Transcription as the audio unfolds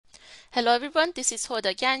Hello everyone, this is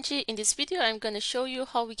Hoda Ganji. In this video, I'm going to show you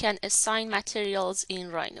how we can assign materials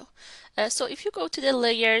in Rhino. So if you go to the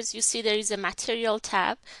layers, you see there is a material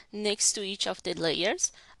tab next to each of the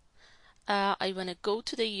layers. I want to go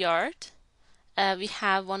to the yard. We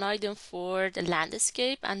have one item for the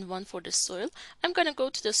landscape and one for the soil. I'm going to go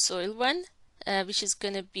to the soil one, which is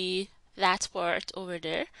going to be that part over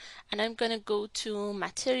there. And I'm going to go to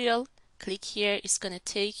material, click here. It's going to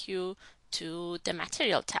take you to the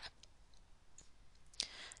material tab.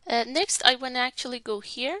 Next, I want to actually go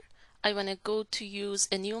here. I want to go to use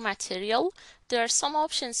a new material. There are some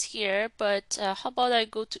options here, but how about I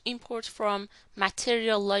go to import from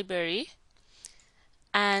material library?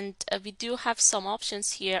 And we do have some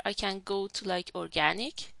options here. I can go to like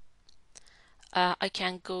organic. I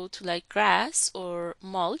can go to like grass or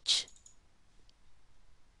mulch.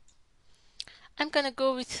 I'm going to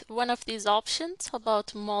go with one of these options. How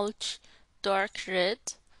about mulch dark red?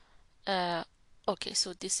 Okay,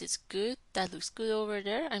 so this is good. That looks good over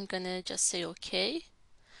there. I'm gonna just say okay.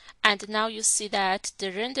 And now you see that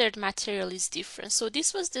the rendered material is different. So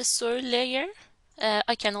this was the soil layer.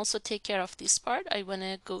 I can also take care of this part. I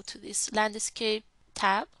wanna go to this landscape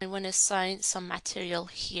tab. I wanna assign some material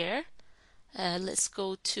here. Let's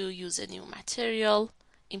go to use a new material,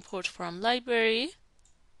 import from library.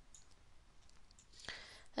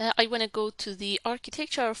 I wanna go to the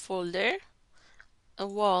architecture folder, a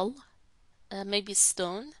wall, maybe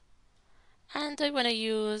stone. And I want to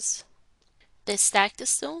use the stacked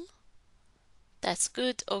stone. That's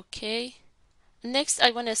good. Okay. Next,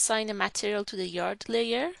 I want to assign a material to the yard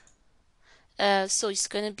layer. So it's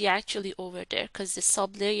going to be actually over there because the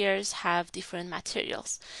sub layers have different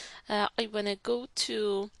materials. I want to go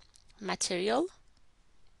to material.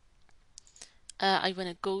 I want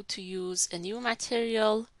to go to use a new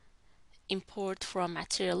material, import from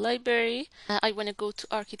material library. I want to go to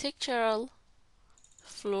architectural,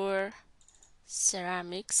 floor,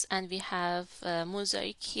 ceramics, and we have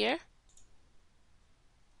mosaic here.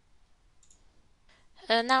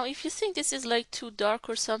 Now, if you think this is like too dark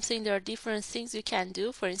or something, there are different things you can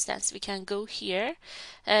do. For instance, we can go here.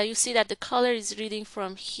 You see that the color is reading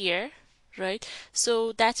from here, right?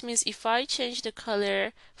 So that means if I change the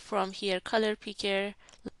color from here, color picker,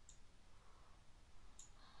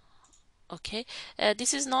 okay,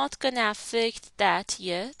 this is not gonna affect that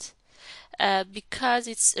yet because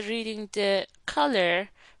it's reading the color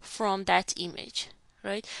from that image,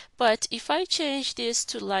 right? But if I change this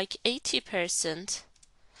to like 80%,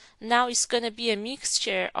 now it's going to be a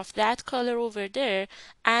mixture of that color over there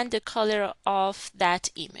and the color of that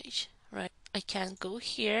image, right? I can go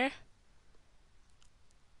here.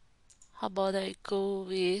 How about I go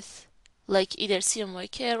with like either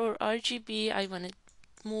CMYK or RGB? I want to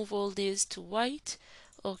move all these to white.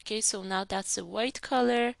 Okay, so now that's a white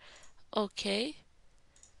color. Okay.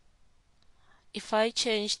 If I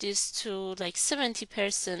change this to like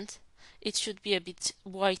 70%, it should be a bit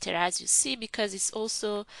whiter as you see because it's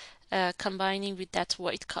also combining with that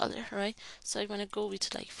white color, right? So I want to go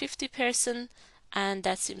with like 50% and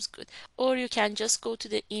that seems good. Or you can just go to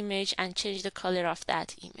the image and change the color of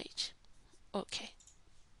that image. Okay.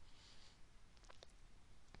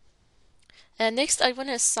 Next, I want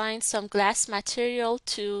to assign some glass material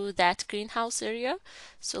to that greenhouse area.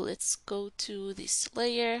 So let's go to this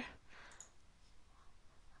layer.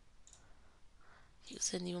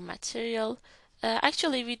 Use a new material.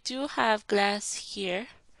 Actually, we do have glass here.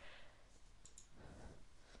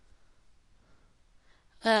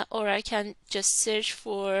 Or I can just search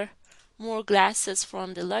for more glasses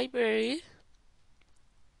from the library.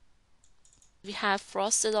 We have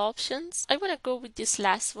frosted options. I want to go with this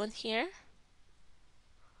last one here.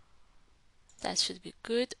 That should be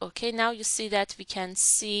good. Okay, now you see that we can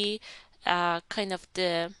see kind of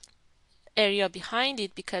the area behind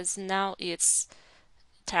it because now it's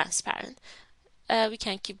transparent. We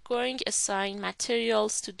can keep going, assign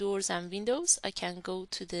materials to doors and windows. I can go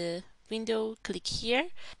to the window, click here.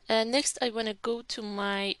 Next, I want to go to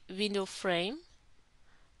my window frame.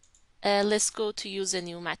 Let's go to use a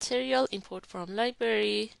new material, import from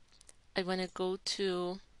library. I want to go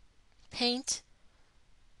to paint,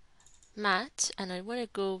 matte, and I want to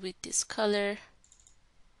go with this color.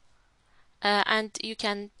 And you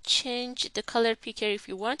can change the color picker if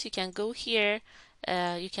you want. You can go here,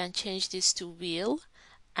 you can change this to wheel,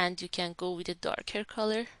 and you can go with a darker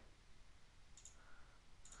color.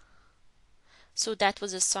 So that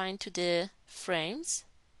was assigned to the frames.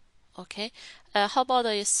 Okay, how about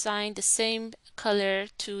I assign the same color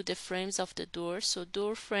to the frames of the door? So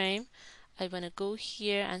door frame, I want to go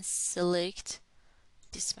here and select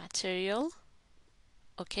this material.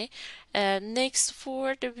 Okay, next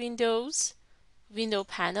for the window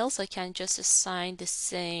panels, I can just assign the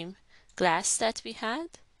same glass that we had.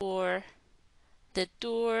 For the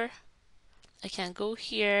door, I can go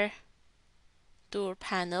here, door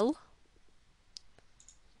panel,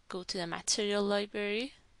 go to the material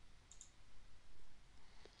library,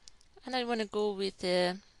 and I want to go with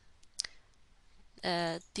a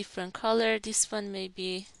different color. This one may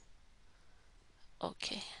be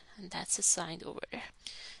okay, and that's assigned over there.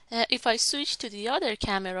 If I switch to the other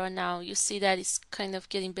camera now, you see that it's kind of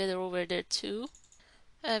getting better over there too.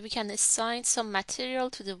 We can assign some material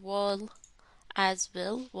to the wall as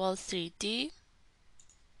well, wall 3D.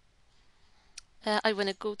 I want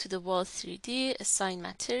to go to the wall 3D, assign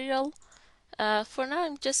material. For now,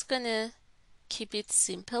 I'm just gonna keep it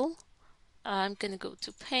simple. I'm gonna go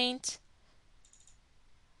to paint,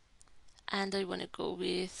 and I want to go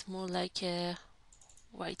with more like a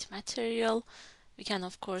white material. We can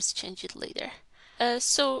of course change it later.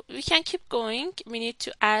 So we can keep going. We need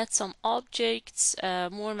to add some objects,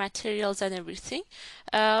 more materials and everything.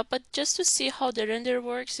 But just to see how the render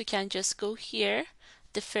works, you can just go here.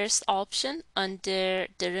 The first option under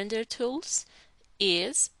the render tools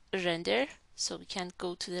is render. So we can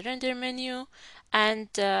go to the render menu, and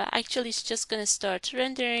actually it's just going to start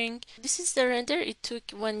rendering. This is the render. It took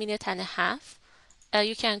 1.5 minutes.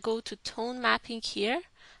 You can go to tone mapping here,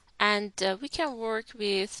 and we can work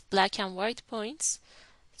with black and white points.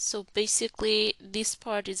 So basically this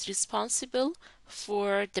part is responsible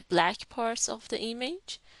for the black parts of the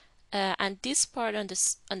image, and this part on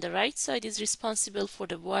the right side is responsible for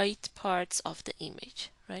the white parts of the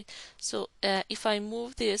image, right? So if I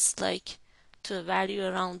move this like to a value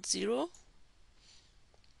around 0,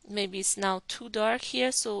 maybe it's now too dark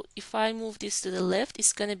here, so if I move this to the left,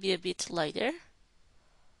 it's going to be a bit lighter.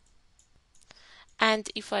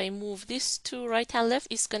 And if I move this to right and left,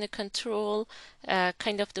 it's going to control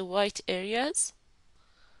kind of the white areas.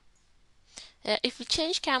 If we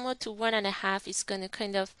change camera to 1.5, it's going to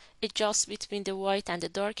kind of adjust between the white and the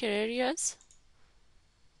darker areas.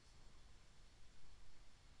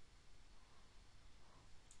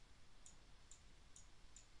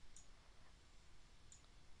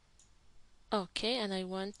 Okay, and I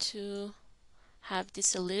want to have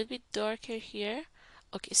this a little bit darker here.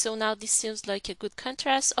 Okay, so now this seems like a good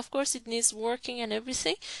contrast. Of course, it needs working and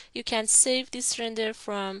everything. You can save this render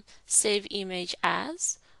from save image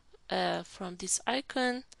as from this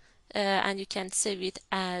icon, and you can save it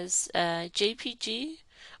as JPG,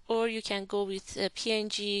 or you can go with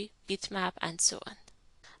PNG, bitmap, and so on.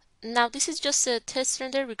 Now this is just a test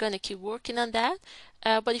render. We're going to keep working on that.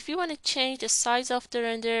 But if you want to change the size of the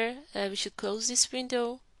render, we should close this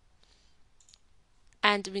window,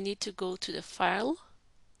 and we need to go to the file,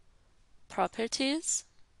 properties.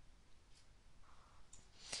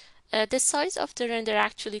 The size of the render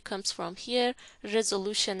actually comes from here,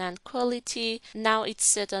 resolution and quality. Now it's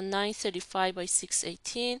set on 935 by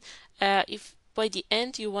 618. If by the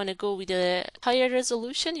end you want to go with a higher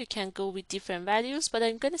resolution, you can go with different values, but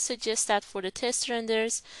I'm going to suggest that for the test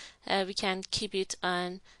renders, we can keep it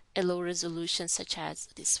on a low resolution such as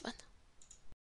this one.